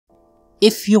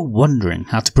If you're wondering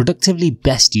how to productively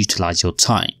best utilize your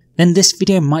time, then this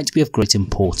video might be of great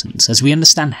importance as we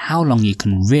understand how long you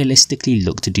can realistically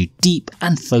look to do deep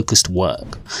and focused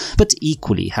work, but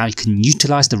equally how you can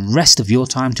utilize the rest of your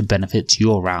time to benefit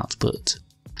your output.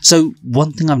 So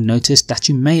one thing I've noticed that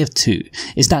you may have too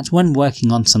is that when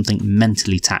working on something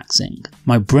mentally taxing,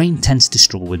 my brain tends to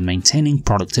struggle with maintaining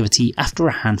productivity after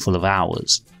a handful of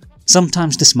hours.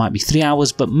 Sometimes this might be 3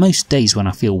 hours, but most days when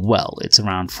I feel well it's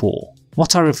around 4,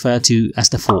 what I refer to as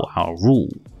the 4-hour rule.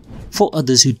 For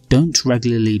others who don't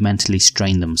regularly mentally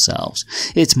strain themselves,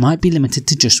 it might be limited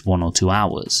to just 1 or 2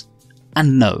 hours.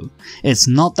 And no, it's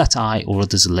not that I or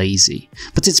others are lazy,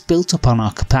 but it's built upon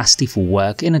our capacity for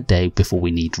work in a day before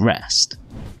we need rest.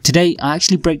 Today I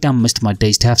actually break down most of my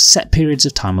days to have set periods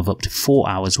of time of up to 4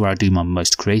 hours where I do my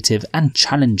most creative and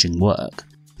challenging work,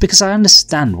 because I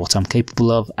understand what I'm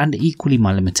capable of and equally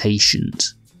my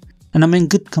limitations. And I'm in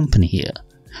good company here.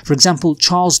 For example,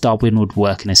 Charles Darwin would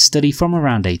work in his study from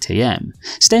around 8 AM,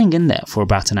 staying in there for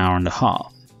about an hour and a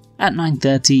half. At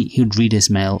 9:30 he would read his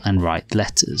mail and write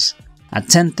letters. At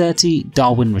 10:30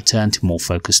 Darwin returned to more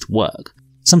focused work,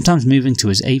 sometimes moving to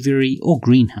his aviary or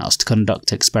greenhouse to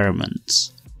conduct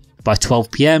experiments. By 12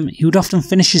 PM he would often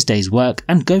finish his day's work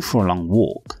and go for a long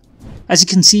walk. As you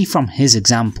can see from his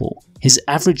example, his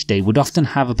average day would often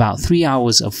have about 3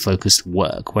 hours of focused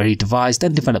work where he devised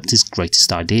and developed his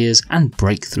greatest ideas and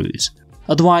breakthroughs.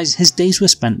 Otherwise his days were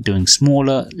spent doing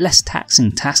smaller, less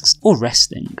taxing tasks or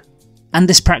resting. And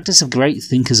this practice of great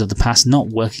thinkers of the past not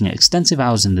working extensive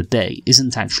hours in the day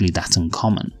isn't actually that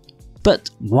uncommon.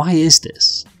 But why is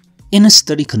this? In a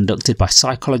study conducted by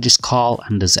psychologist Carl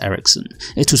Erickson,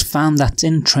 it was found that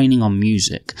in training on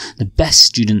music, the best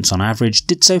students on average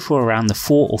did so for around the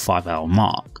 4 or 5 hour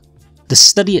mark. The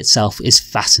study itself is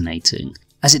fascinating,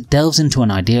 as it delves into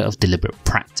an idea of deliberate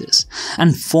practice,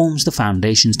 and forms the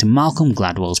foundations to Malcolm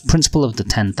Gladwell's principle of the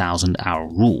 10,000 hour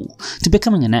rule to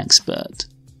becoming an expert.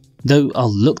 Though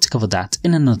I'll look to cover that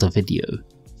in another video.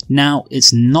 Now,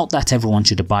 it's not that everyone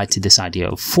should abide to this idea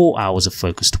of 4 hours of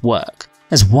focused work,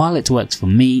 as while it works for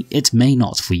me, it may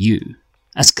not for you.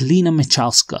 As Kalina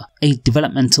Michalska, a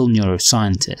developmental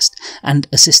neuroscientist and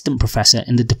assistant professor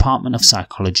in the Department of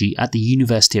Psychology at the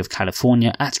University of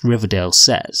California at Riverdale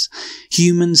says,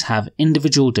 humans have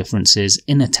individual differences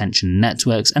in attention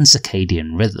networks and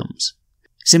circadian rhythms.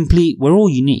 Simply, we're all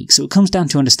unique, so it comes down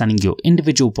to understanding your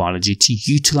individual biology to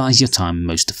utilize your time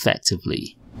most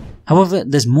effectively. However,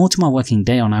 there's more to my working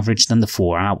day on average than the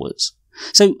 4 hours.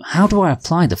 So how do I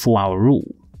apply the 4-hour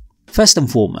rule? First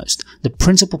and foremost, the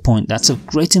principal point that's of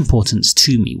great importance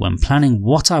to me when planning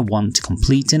what I want to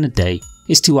complete in a day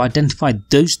is to identify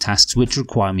those tasks which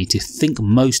require me to think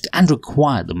most and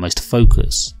require the most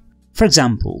focus. For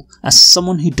example, as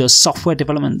someone who does software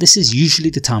development, this is usually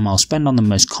the time I'll spend on the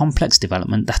most complex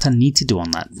development that I need to do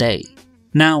on that day.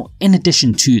 Now, in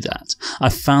addition to that,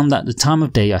 I've found that the time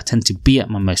of day I tend to be at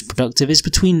my most productive is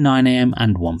between 9 AM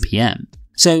and 1 PM,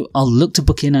 so I'll look to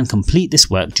book in and complete this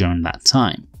work during that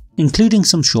time, including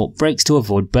some short breaks to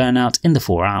avoid burnout in the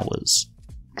 4 hours.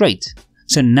 Great,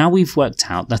 so now we've worked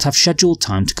out that I've scheduled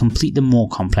time to complete the more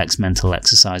complex mental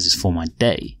exercises for my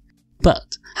day.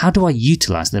 But how do I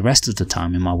utilize the rest of the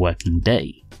time in my working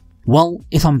day? Well,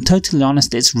 if I'm totally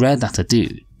honest, it's rare that I do.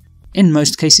 In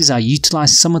most cases I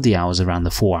utilize some of the hours around the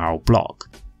 4-hour block,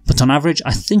 but on average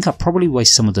I think I probably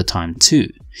waste some of the time too,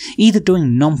 either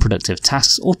doing non-productive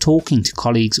tasks or talking to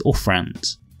colleagues or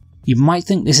friends. You might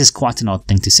think this is quite an odd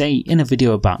thing to say in a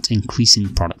video about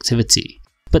increasing productivity,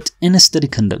 but in a study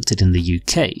conducted in the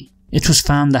UK, it was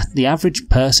found that the average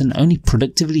person only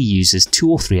productively uses 2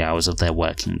 or 3 hours of their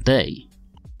working day.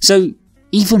 So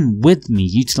even with me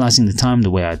utilizing the time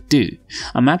the way I do,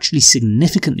 I'm actually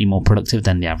significantly more productive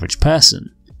than the average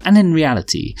person. And in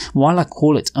reality, while I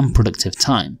call it unproductive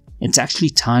time, it's actually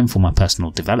time for my personal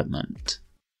development.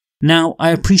 Now, I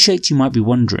appreciate you might be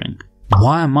wondering,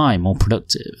 why am I more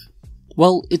productive?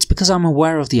 Well, it's because I'm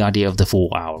aware of the idea of the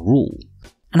 4-hour rule.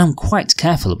 And I'm quite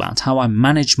careful about how I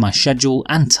manage my schedule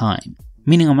and time,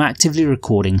 meaning I'm actively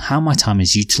recording how my time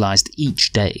is utilised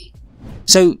each day.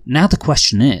 So now the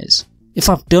question is, if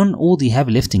I've done all the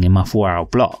heavy lifting in my 4-hour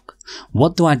block,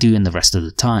 what do I do in the rest of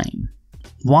the time?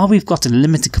 While we've got a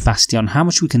limited capacity on how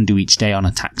much we can do each day on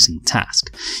a taxing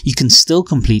task, you can still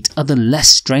complete other less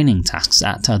straining tasks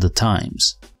at other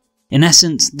times. In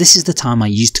essence, this is the time I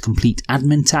use to complete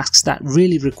admin tasks that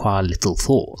really require little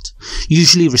thought,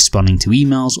 usually responding to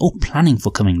emails or planning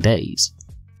for coming days.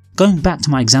 Going back to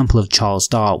my example of Charles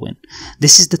Darwin,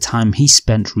 this is the time he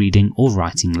spent reading or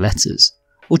writing letters,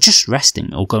 or just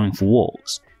resting or going for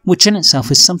walks, which in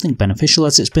itself is something beneficial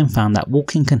as it's been found that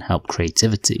walking can help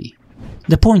creativity.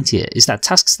 The point here is that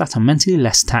tasks that are mentally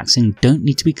less taxing don't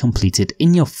need to be completed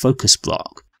in your focus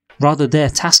block, rather they are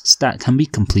tasks that can be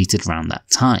completed around that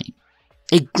time.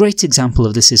 A great example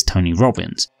of this is Tony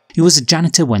Robbins, who was a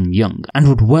janitor when young and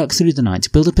would work through the night to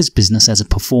build up his business as a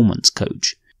performance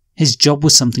coach. His job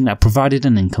was something that provided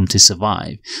an income to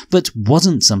survive, but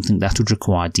wasn't something that would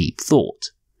require deep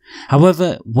thought.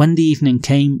 However, when the evening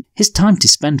came, his time to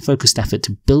spend focused effort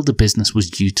to build a business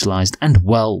was utilised, and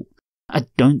well, I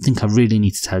don't think I really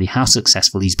need to tell you how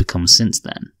successful he's become since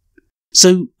then.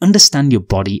 So understand your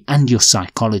body and your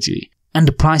psychology, and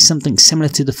apply something similar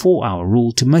to the 4-hour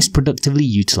rule to most productively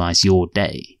utilise your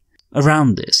day.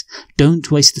 Around this,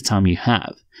 don't waste the time you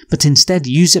have, but instead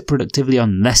use it productively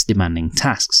on less demanding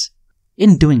tasks.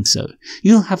 In doing so,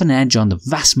 you'll have an edge on the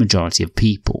vast majority of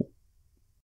people.